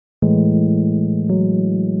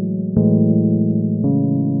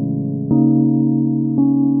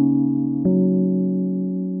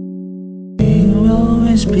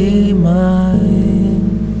be mine,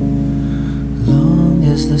 long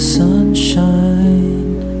as the sun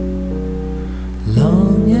shines,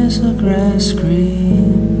 long as the grass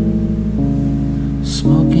green,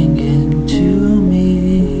 smoking into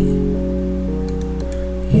me.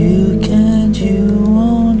 You can't, you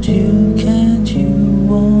won't, you can't, you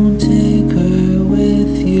won't take her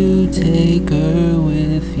with you, take her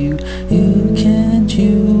with you. You can't,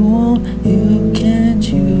 you won't, you can't,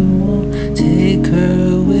 you won't take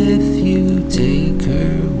her with you, take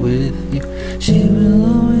her with you. She will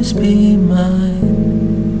always be mine.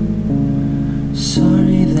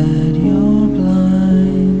 Sorry that you're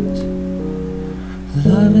blind.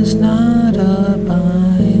 Love is not a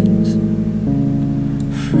bind.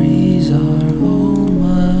 Freeze our whole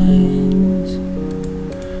minds.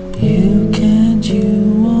 You can't,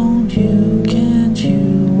 you won't.